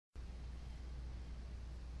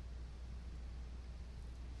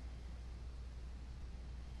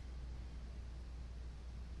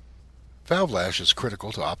Valve lash is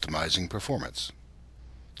critical to optimizing performance.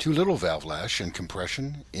 Too little valve lash and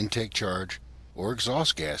compression, intake charge, or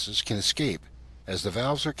exhaust gases can escape as the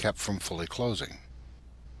valves are kept from fully closing.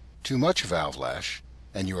 Too much valve lash,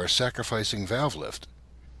 and you are sacrificing valve lift,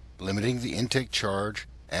 limiting the intake charge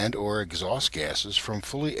and/or exhaust gases from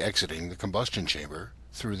fully exiting the combustion chamber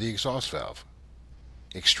through the exhaust valve.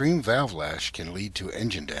 Extreme valve lash can lead to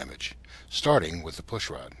engine damage, starting with the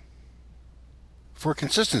pushrod. For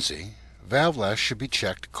consistency, valve lash should be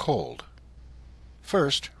checked cold.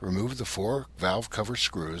 First, remove the 4 valve cover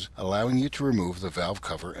screws, allowing you to remove the valve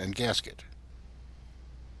cover and gasket.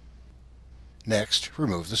 Next,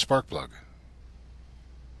 remove the spark plug.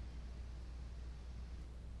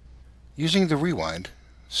 Using the rewind,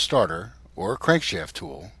 starter, or crankshaft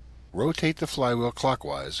tool, rotate the flywheel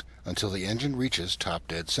clockwise until the engine reaches top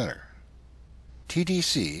dead center.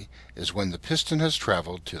 TDC is when the piston has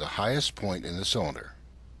traveled to the highest point in the cylinder.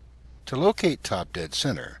 To locate top dead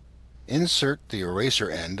center, insert the eraser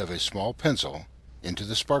end of a small pencil into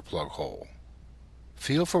the spark plug hole.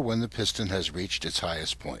 Feel for when the piston has reached its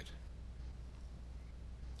highest point.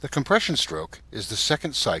 The compression stroke is the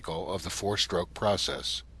second cycle of the 4-stroke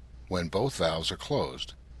process. When both valves are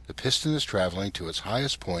closed, the piston is traveling to its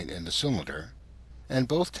highest point in the cylinder, and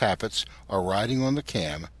both tappets are riding on the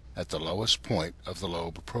cam at the lowest point of the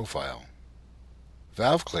lobe profile.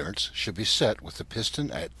 Valve clearance should be set with the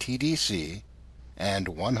piston at TDC and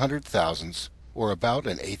 100 thousandths, or about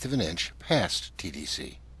an eighth of an inch, past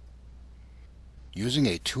TDC. Using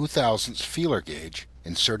a 2 thousandths feeler gauge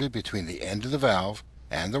inserted between the end of the valve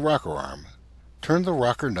and the rocker arm, turn the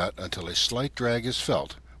rocker nut until a slight drag is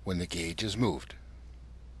felt when the gauge is moved.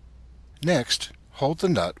 Next, hold the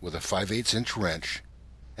nut with a 5/8 inch wrench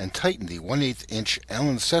and tighten the 1/8 inch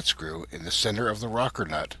Allen set screw in the center of the rocker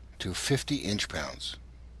nut to 50 inch-pounds.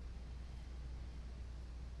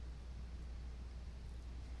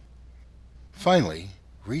 Finally,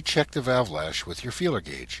 recheck the valve lash with your feeler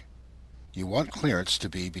gauge. You want clearance to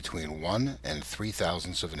be between 1 and 3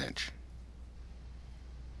 thousandths of an inch.